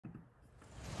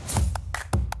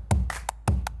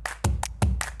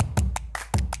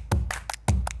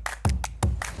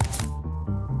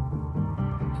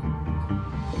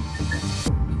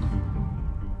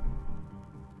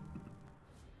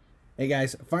Hey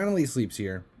guys, FinallyHeSleeps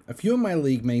here. A few of my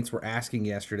league mates were asking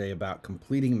yesterday about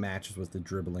completing matches with the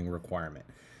dribbling requirement.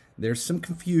 There's some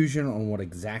confusion on what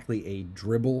exactly a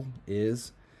dribble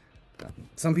is.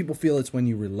 Some people feel it's when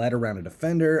you roulette around a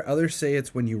defender, others say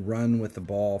it's when you run with the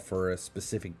ball for a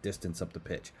specific distance up the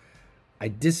pitch. I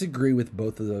disagree with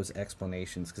both of those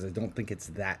explanations because I don't think it's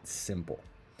that simple.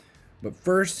 But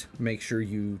first, make sure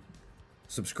you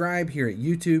subscribe here at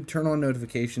YouTube, turn on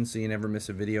notifications so you never miss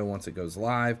a video once it goes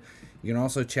live. You can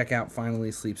also check out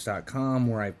FinallyHeSleeps.com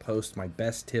where I post my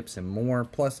best tips and more.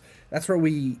 Plus, that's where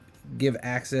we give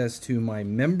access to my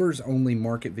members-only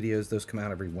market videos. Those come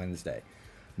out every Wednesday.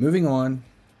 Moving on,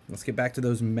 let's get back to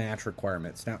those match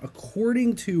requirements. Now,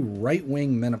 according to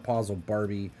right-wing menopausal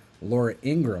Barbie Laura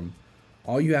Ingram,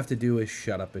 all you have to do is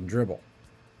shut up and dribble.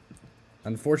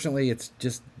 Unfortunately, it's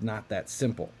just not that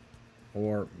simple.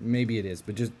 Or maybe it is,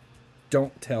 but just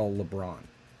don't tell LeBron.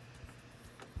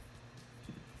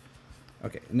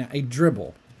 Okay, now a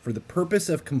dribble, for the purpose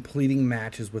of completing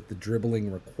matches with the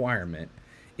dribbling requirement,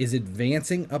 is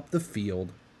advancing up the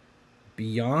field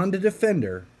beyond a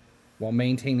defender while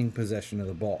maintaining possession of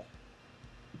the ball.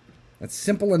 That's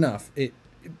simple enough. It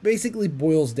basically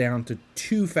boils down to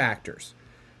two factors.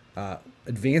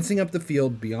 Advancing up the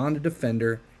field beyond a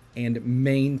defender and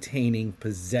maintaining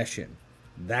possession.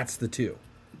 That's the two.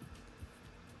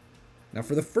 Now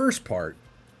for the first part,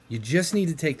 you just need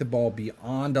to take the ball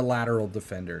beyond a lateral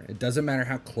defender. It doesn't matter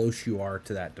how close you are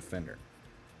to that defender.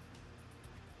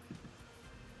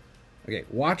 Okay,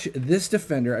 watch this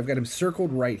defender. I've got him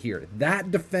circled right here.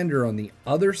 That defender on the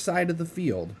other side of the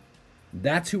field,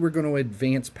 that's who we're going to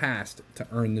advance past to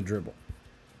earn the dribble.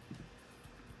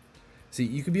 See,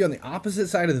 you could be on the opposite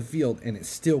side of the field and it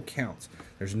still counts.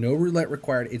 There's no roulette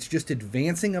required. It's just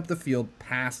advancing up the field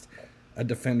past a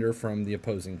defender from the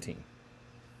opposing team.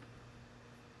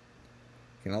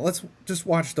 Okay, now let's just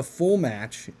watch the full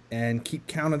match and keep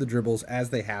count of the dribbles as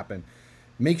they happen.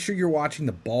 Make sure you're watching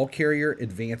the ball carrier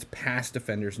advance past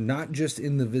defenders, not just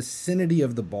in the vicinity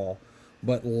of the ball,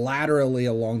 but laterally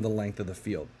along the length of the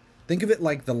field. Think of it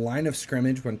like the line of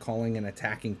scrimmage when calling an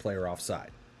attacking player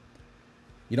offside.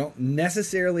 You don't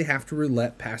necessarily have to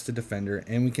roulette past a defender,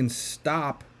 and we can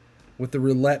stop with the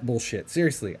roulette bullshit.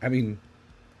 Seriously, I mean,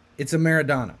 it's a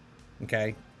Maradona,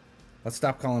 okay? Let's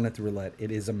stop calling it the roulette.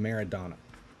 It is a Maradona.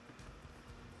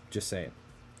 Just saying.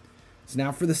 So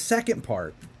now for the second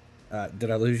part,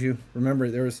 did I lose you? Remember,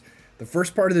 there was the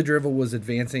first part of the dribble was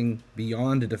advancing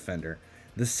beyond a defender.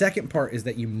 The second part is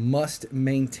that you must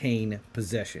maintain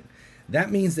possession. That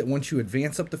means that once you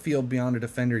advance up the field beyond a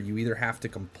defender, you either have to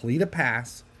complete a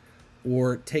pass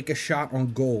or take a shot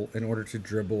on goal in order to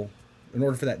dribble, in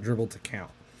order for that dribble to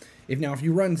count. If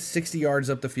you run 60 yards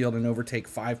up the field and overtake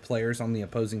 5 players on the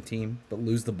opposing team, but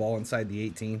lose the ball inside the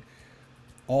 18,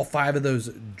 all 5 of those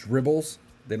dribbles,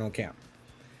 they don't count.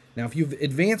 Now, if you've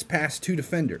advanced past 2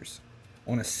 defenders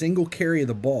on a single carry of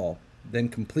the ball, then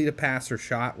complete a pass or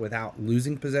shot without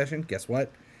losing possession, guess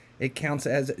what? It counts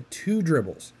as 2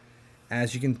 dribbles.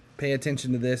 As you can pay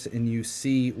attention to this and you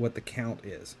see what the count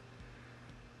is.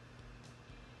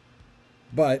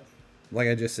 But, like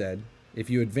I just said, if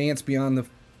you advance beyond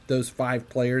those 5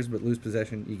 players but lose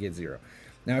possession, you get 0.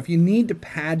 Now, if you need to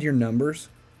pad your numbers,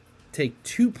 take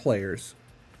 2 players,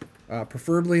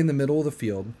 preferably in the middle of the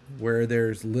field where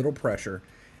there's little pressure,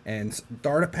 and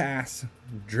start a pass,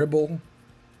 dribble,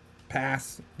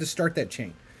 pass, just start that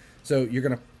chain. So you're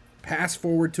going to pass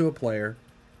forward to a player,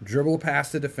 dribble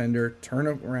past the defender, turn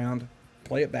around,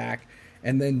 play it back,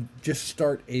 and then just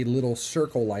start a little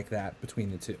circle like that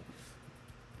between the two.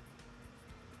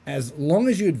 As long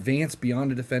as you advance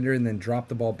beyond a defender and then drop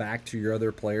the ball back to your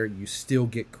other player, you still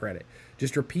get credit.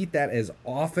 Just repeat that as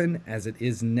often as it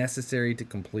is necessary to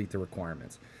complete the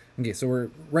requirements. Okay, so we're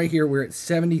right here. We're at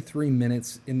 73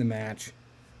 minutes in the match.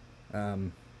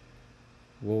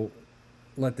 We'll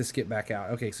let this get back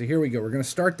out. Okay, so here we go. We're going to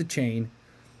start the chain.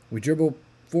 We dribble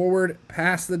forward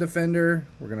past the defender.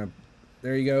 We're going to,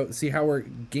 there you go. See how we're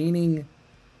gaining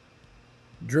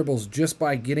dribbles just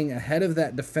by getting ahead of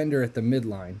that defender at the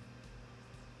midline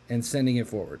and sending it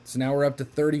forward. So now we're up to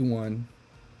 31.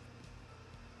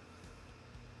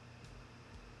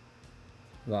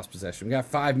 Lost possession. We got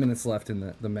 5 minutes left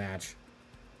in the match.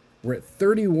 We're at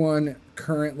 31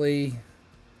 currently.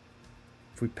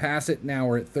 If we pass it now,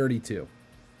 we're at 32.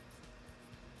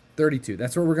 32.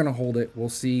 That's where we're going to hold it. We'll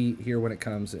see here when it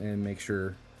comes and make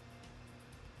sure.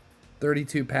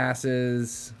 32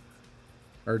 passes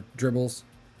or dribbles.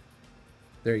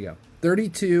 There you go.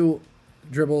 32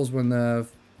 dribbles when the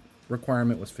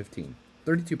requirement was 15.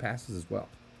 32 passes as well.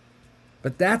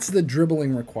 But that's the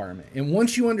dribbling requirement. And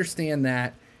once you understand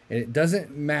that, and it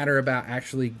doesn't matter about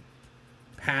actually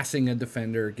passing a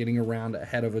defender, getting around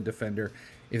ahead of a defender.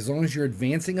 As long as you're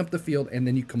advancing up the field and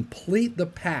then you complete the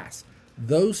pass,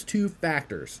 those two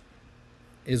factors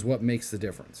is what makes the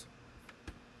difference.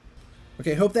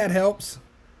 Okay, hope that helps.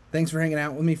 Thanks for hanging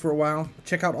out with me for a while.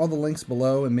 Check out all the links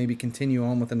below and maybe continue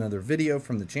on with another video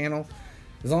from the channel.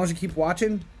 As long as you keep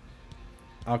watching,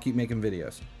 I'll keep making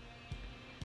videos.